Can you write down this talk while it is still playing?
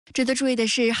值得注意的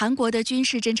是，韩国的军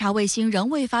事侦察卫星仍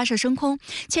未发射升空，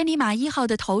千里马1号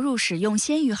的投入使用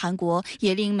先于韩国，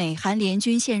也令美韩联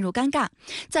军陷入尴尬。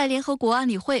在联合国安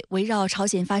理会围绕朝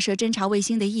鲜发射侦察卫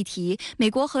星的议题，美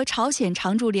国和朝鲜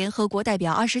常驻联合国代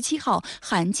表27号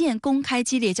罕见公开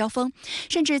激烈交锋，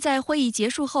甚至在会议结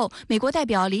束后，美国代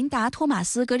表琳达·托马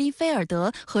斯·格林菲尔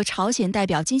德和朝鲜代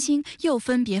表金星又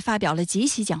分别发表了集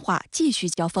体讲话，继续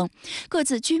交锋，各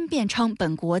自均辩称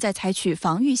本国在采取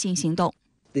防御性行动。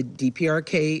The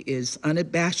DPRK is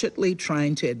unabashedly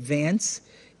trying to advance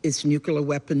its nuclear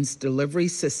weapons delivery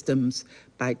systems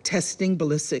by testing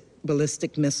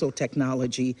ballistic missile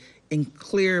technology in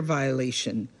clear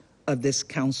violation of this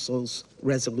Council's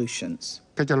resolutions.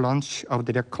 The launch of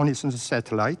the reconnaissance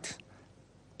satellite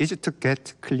is to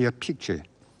get a clear picture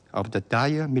of the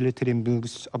dire military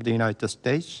moves of the United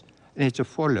States and its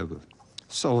followers,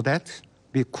 so that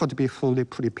we could be fully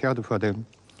prepared for them,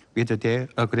 with their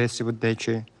aggressive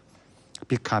nature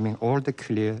becoming all the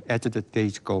clearer as the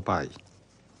days go by.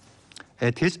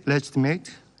 It is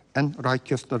legitimate and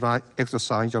righteous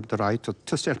exercise of the right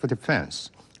to self-defense,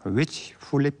 which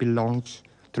fully belongs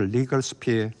to the legal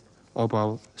sphere of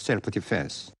our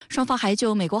self-defense. 双方还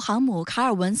就美国航母卡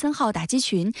尔文森号打击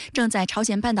群正在朝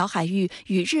鲜半岛海域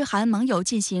与日韩盟友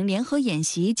进行联合演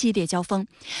习激烈交锋。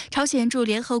朝鲜驻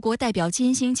联合国代表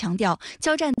金星强调，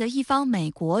交战的一方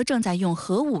美国正在用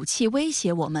核武器威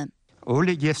胁我们。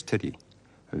Only yesterday,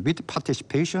 with the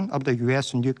participation of the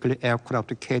U.S. nuclear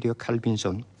aircraft carrier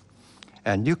Calvinson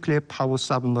and nuclear power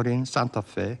submarine Santa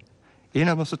Fe,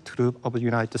 enormous troops of the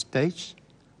United States,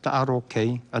 the ROK,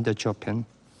 and the Japan,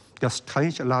 the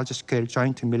staged large-scale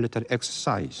joint military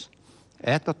exercise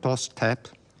at the doorstep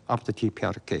of the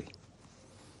DPRK.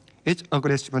 Its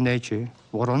aggressive nature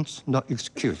warrants no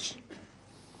excuse.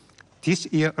 This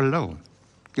year alone,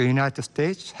 the United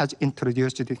States has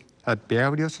introduced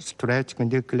various strategic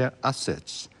nuclear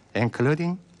assets,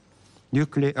 including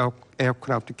nuclear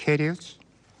aircraft carriers,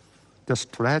 the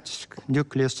strategic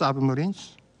nuclear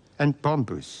submarines, and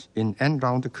bombers in and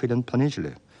around the Korean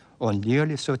Peninsula on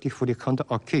nearly 30 frequent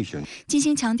occasions. 金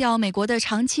星强调，美国的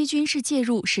长期军事介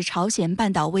入是朝鲜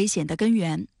半岛危险的根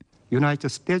源。United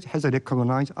States has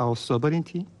recognized our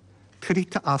sovereignty,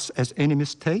 treated us as enemy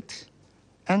state,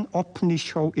 and openly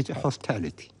show its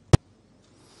hostility.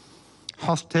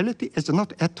 Hostility is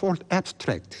not at all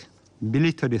abstract.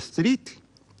 Military threat,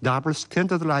 double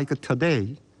standard like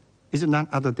today, is none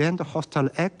other than the hostile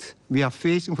act we are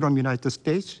facing from United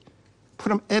States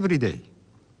from every day,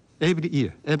 every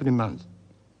year, every month.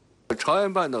 朝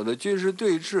鲜半岛的军事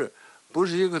对峙不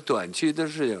是一个短期的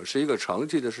事情，是一个长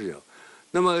期的事情。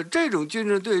那么这种军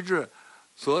事对峙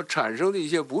所产生的一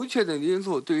些不确定的因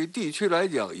素，对于地区来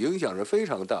讲影响是非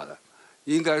常大的。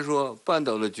应该说，半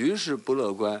岛的局势不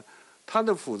乐观。它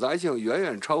的复杂性远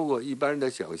远超过一般人的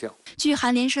想象。据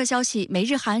韩联社消息，美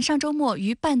日韩上周末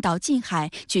于半岛近海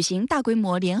举行大规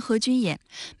模联合军演。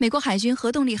美国海军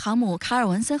核动力航母卡尔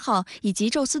文森号以及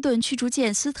宙斯盾驱逐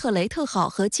舰斯特雷特号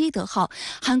和基德号，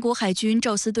韩国海军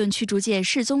宙斯盾驱逐舰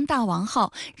世宗大王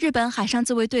号，日本海上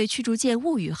自卫队驱逐舰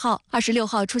物语号26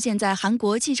号出现在韩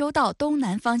国济州道东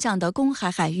南方向的公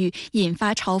海海域，引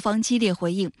发朝方激烈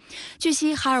回应。据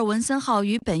悉，卡尔文森号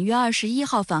于本月21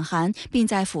号返韩，并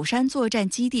在釜山作战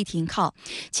基地停靠，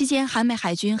期间韩美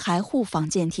海军还互访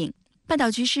舰艇。半岛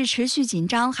局势持续紧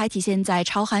张，还体现在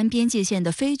朝韩边界线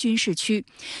的非军事区。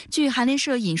据韩联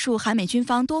社引述韩美军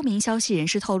方多名消息人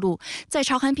士透露，在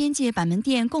朝韩边界板门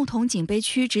店共同警备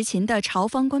区执勤的朝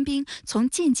方官兵，从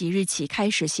近几日起开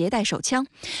始携带手枪。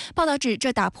报道指，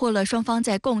这打破了双方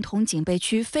在共同警备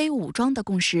区非武装的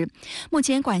共识。目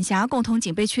前，管辖共同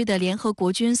警备区的联合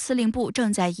国军司令部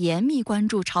正在严密关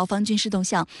注朝方军事动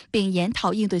向，并研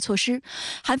讨应对措施。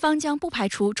韩方将不排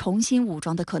除重新武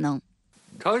装的可能。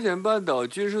朝鲜半岛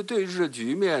军事对峙的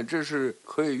局面，这是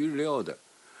可以预料的。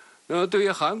那么对于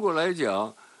韩国来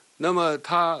讲，那么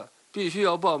他必须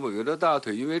要抱美国的大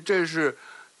腿，因为这是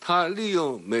他利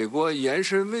用美国延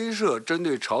伸威慑针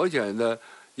对朝鲜的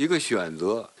一个选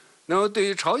择。那么对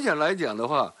于朝鲜来讲的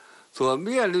话，所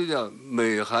面临的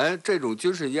美韩这种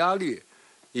军事压力，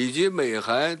以及美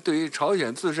韩对于朝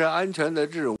鲜自身安全的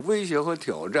这种威胁和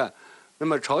挑战，那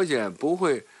么朝鲜不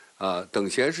会等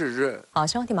闲视之。好，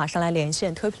新闻题马上来连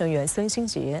线特约评论员孙兴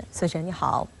杰，孙先生你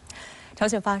好。朝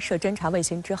鲜发射侦察卫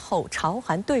星之后，朝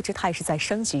韩对峙态势在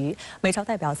升级，美朝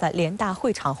代表在联大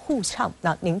会场互呛。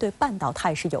那您对半岛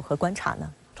态势有何观察呢？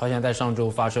朝鲜在上周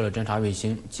发射了侦察卫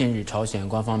星，近日朝鲜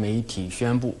官方媒体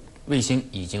宣布，卫星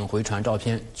已经回传照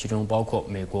片，其中包括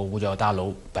美国五角大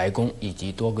楼、白宫以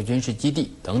及多个军事基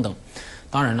地等等。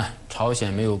当然了，朝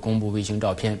鲜没有公布卫星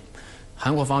照片。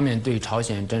韩国方面对朝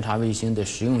鲜侦察卫星的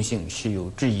实用性是有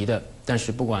质疑的，但是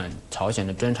不管朝鲜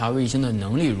的侦察卫星的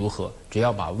能力如何，只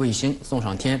要把卫星送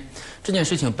上天，这件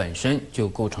事情本身就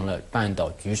构成了半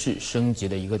岛局势升级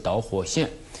的一个导火线。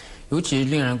尤其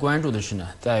令人关注的是呢，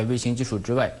在卫星技术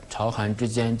之外，朝韩之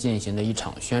间进行的一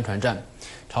场宣传战，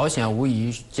朝鲜无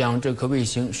疑将这颗卫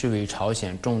星视为朝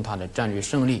鲜重大的战略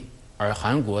胜利。而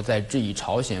韩国在质疑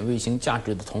朝鲜卫星价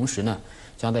值的同时呢，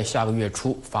将在下个月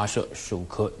初发射首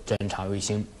颗侦察卫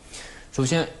星。首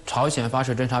先，朝鲜发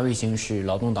射侦察卫星是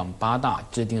劳动党8大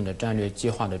制定的战略计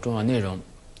划的重要内容。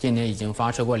今年已经发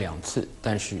射过2次，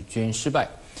但是均失败。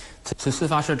此次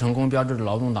发射成功，标志着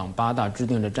劳动党8大制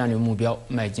定的战略目标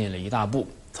迈进了一大步，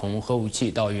从核武器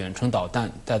到远程导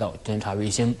弹，再到侦察卫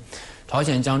星。朝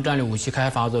鲜将战略武器开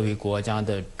发作为国家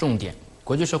的重点。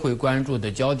国际社会关注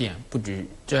的焦点不止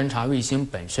侦察卫星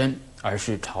本身，而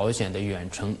是朝鲜的远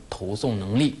程投送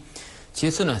能力。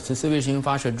其次呢，此次卫星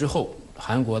发射之后，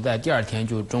韩国在第2天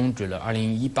就终止了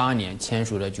2018年签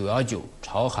署的919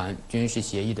朝韩军事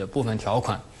协议的部分条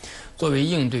款，作为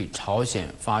应对朝鲜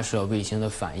发射卫星的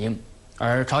反应。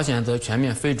而朝鲜则全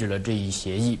面废止了这一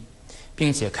协议，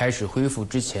并且开始恢复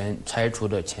之前拆除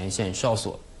的前线哨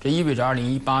所。这意味着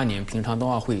2018年平昌冬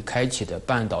奥会开启的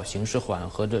半岛形势缓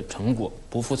和的成果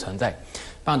不复存在，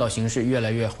半岛形势越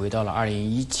来越回到了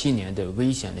2017年的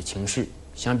危险的情势。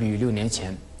相比于6年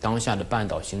前，当下的半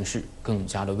岛形势更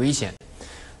加的危险。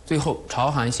最后，朝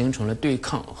韩形成了对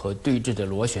抗和对峙的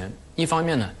螺旋。一方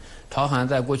面呢，朝韩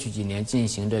在过去几年进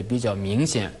行着比较明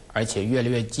显而且越来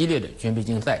越激烈的军备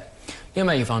竞赛；另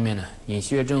外一方面呢，尹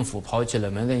锡悦政府抛弃了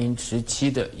文在寅时期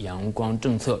的阳光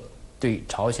政策，对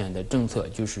朝鲜的政策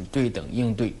就是对等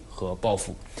应对和报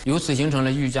复，由此形成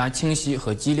了愈加清晰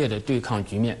和激烈的对抗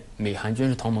局面。美韩军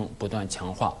事同盟不断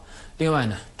强化。另外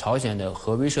呢，朝鲜的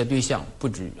核威慑对象不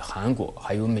止韩国，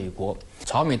还有美国。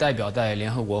朝美代表在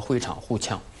联合国会场互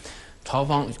呛，朝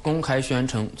方公开宣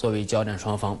称，作为交战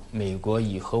双方，美国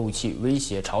以核武器威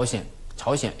胁朝鲜，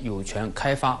朝鲜有权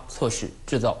开发、测试、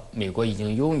制造美国已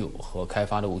经拥有和开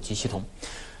发的武器系统。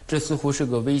这似乎是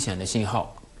个危险的信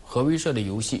号。核威慑的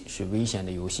游戏是危险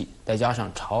的游戏，再加上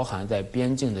朝韩在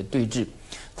边境的对峙，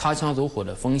擦枪走火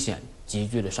的风险急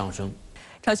剧的上升。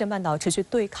朝鲜半岛持续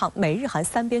对抗，美日韩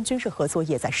3边军事合作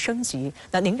也在升级。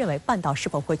那您认为半岛是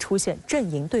否会出现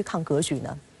阵营对抗格局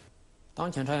呢？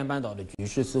当前朝鲜半岛的局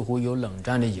势似乎有冷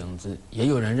战的影子，也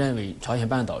有人认为朝鲜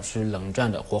半岛是冷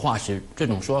战的活化石。这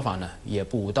种说法呢，也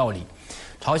不无道理。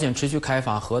朝鲜持续开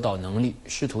发核导能力，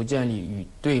试图建立与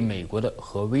对美国的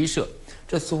核威慑，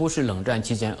这似乎是冷战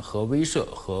期间核威慑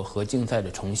和核竞赛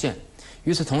的重现。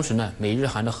与此同时呢，美日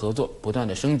韩的合作不断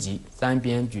的升级，3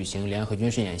边举行联合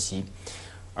军事演习，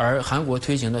而韩国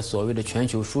推行的所谓的全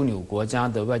球枢纽国家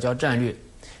的外交战略，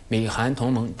美韩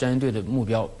同盟针对的目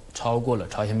标超过了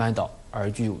朝鲜半岛，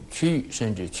而具有区域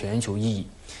甚至全球意义。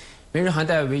美日韩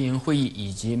戴维营会议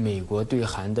以及美国对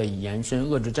韩的延伸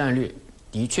遏制战略，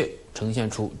的确呈现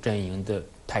出阵营的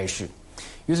态势。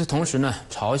与此同时呢，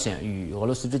朝鲜与俄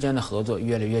罗斯之间的合作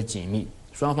越来越紧密，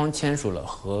双方签署了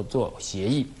合作协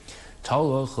议，朝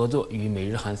俄合作与美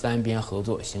日韩3边合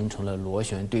作形成了螺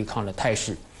旋对抗的态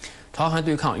势。朝韩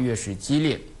对抗越是激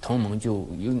烈，同盟就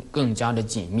更加的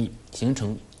紧密，形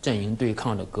成阵营对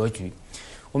抗的格局。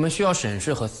我们需要审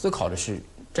视和思考的是，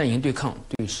阵营对抗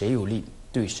对谁有利，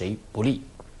对谁不利。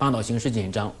半岛形势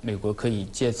紧张，美国可以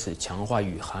借此强化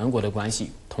与韩国的关系，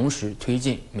同时推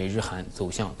进美日韩走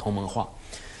向同盟化，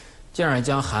进而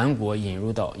将韩国引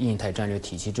入到印太战略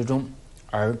体系之中。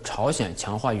而朝鲜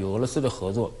强化与俄罗斯的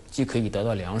合作，既可以得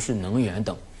到粮食、能源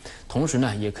等，同时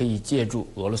呢，也可以借助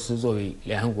俄罗斯作为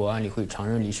联合国安理会常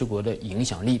任理事国的影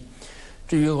响力。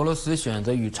至于俄罗斯选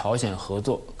择与朝鲜合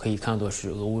作，可以看作是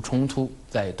俄乌冲突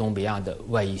在东北亚的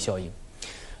外溢效应。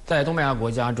在东北亚国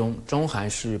家中，中韩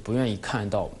是不愿意看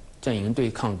到阵营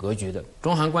对抗格局的，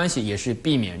中韩关系也是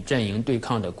避免阵营对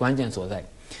抗的关键所在。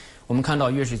我们看到，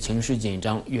越是情势紧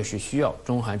张，越是需要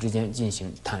中韩之间进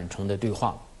行坦诚的对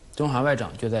话。中韩外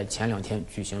长就在前2天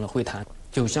举行了会谈，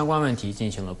就相关问题进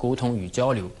行了沟通与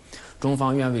交流。中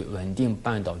方愿为稳定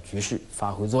半岛局势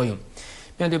发挥作用。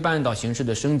面对半岛形势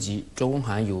的升级，中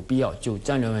韩有必要就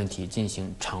战略问题进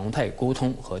行常态沟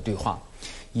通和对话，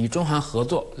以中韩合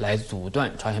作来阻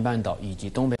断朝鲜半岛以及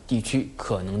东北地区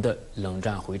可能的冷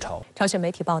战回潮。朝鲜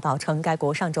媒体报道称，该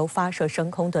国上周发射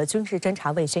升空的军事侦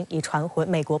察卫星已传回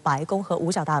美国白宫和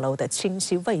五角大楼的清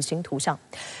晰卫星图像。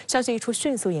消息一出，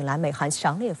迅速引来美韩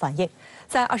强烈反应。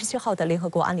在27号的联合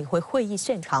国安理会会议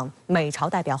现场，美朝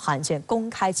代表罕见公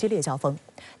开激烈交锋。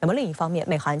那么另一方面，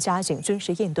美韩加紧军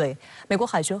事应对，美国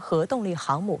海军核动力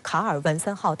航母卡尔文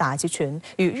森号打击群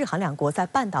与日韩2国在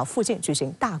半岛附近举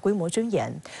行大规模军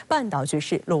演，半岛局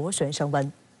势螺旋升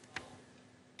温。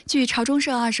据朝中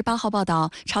社28号报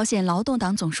道，朝鲜劳动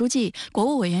党总书记、国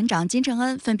务委员长金正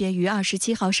恩分别于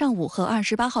27号上午和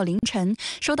28号凌晨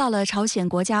收到了朝鲜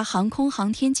国家航空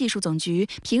航天技术总局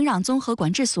平壤综合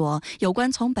管制所有关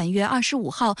从本月25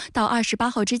号到28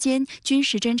号之间军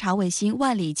事侦察卫星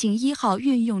万里镜1号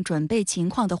运用准备情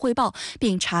况的汇报，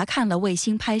并查看了卫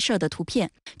星拍摄的图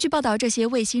片。据报道，这些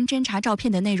卫星侦察照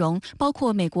片的内容包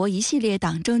括美国一系列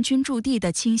党政军驻地的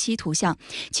清晰图像，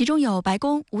其中有白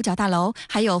宫、五角大楼，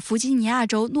还有弗吉尼亚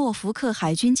州诺福克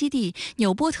海军基地、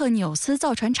纽波特纽斯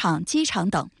造船厂、机场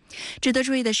等。值得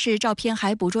注意的是，照片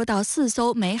还捕捉到4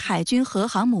艘美海军核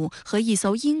航母和1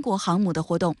艘英国航母的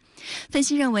活动。分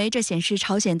析认为，这显示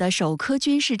朝鲜的首颗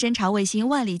军事侦察卫星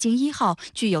万里镜1号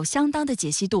具有相当的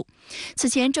解析度。此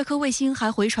前，这颗卫星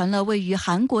还回传了位于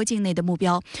韩国境内的目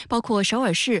标，包括首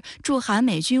尔市、驻韩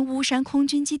美军乌山空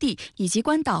军基地以及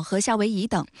关岛和夏威夷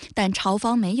等，但朝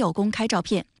方没有公开照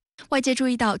片。外界注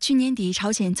意到，去年底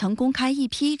朝鲜曾公开一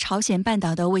批朝鲜半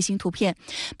岛的卫星图片，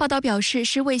报道表示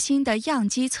是卫星的样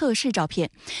机测试照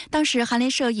片。当时韩联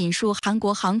社引述韩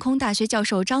国航空大学教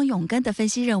授张永根的分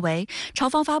析认为，朝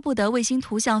方发布的卫星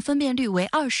图像分辨率为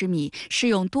20米，是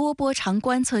用多波长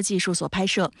观测技术所拍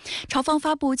摄。朝方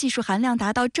发布技术含量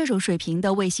达到这种水平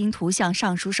的卫星图像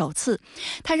尚属首次。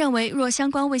他认为，若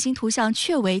相关卫星图像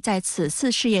确为在此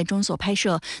次试验中所拍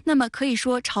摄，那么可以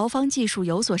说朝方技术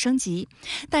有所升级。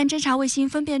但侦察卫星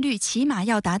分辨率起码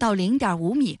要达到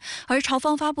0.5米，而朝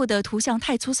方发布的图像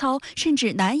太粗糙，甚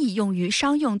至难以用于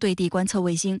商用对地观测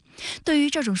卫星。对于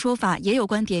这种说法，也有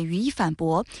观点予以反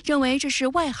驳，认为这是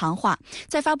外行话，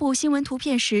在发布新闻图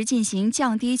片时进行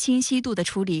降低清晰度的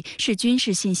处理，是军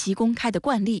事信息公开的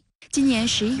惯例。今年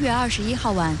11月21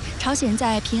号晚，朝鲜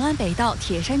在平安北道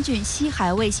铁山郡西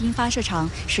海卫星发射场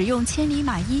使用千里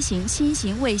马1型新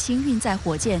型卫星运载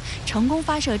火箭，成功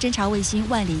发射侦察卫星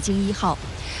万里镜1号。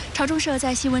朝中社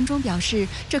在新闻中表示，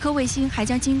这颗卫星还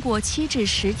将经过7至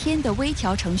10天的微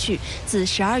调程序，自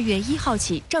12月1号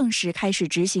起正式开始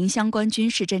执行相关军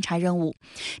事侦察任务。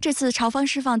这次朝方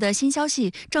释放的新消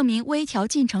息证明微调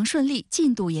进程顺利，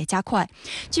进度也加快，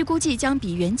据估计将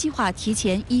比原计划提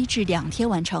前1至2天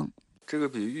完成。这个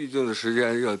比预定的时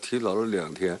间要提早了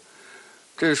2天，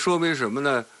这说明什么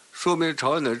呢？说明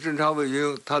朝鲜的侦察卫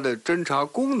星它的侦察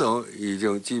功能已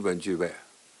经基本具备。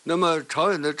那么朝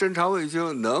鲜的侦察卫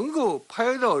星能够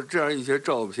拍到这样一些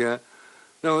照片，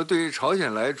那么对于朝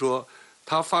鲜来说，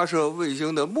它发射卫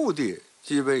星的目的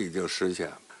基本已经实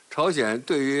现。朝鲜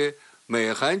对于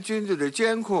美韩军队的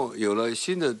监控有了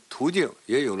新的途径，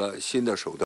也有了新的手段。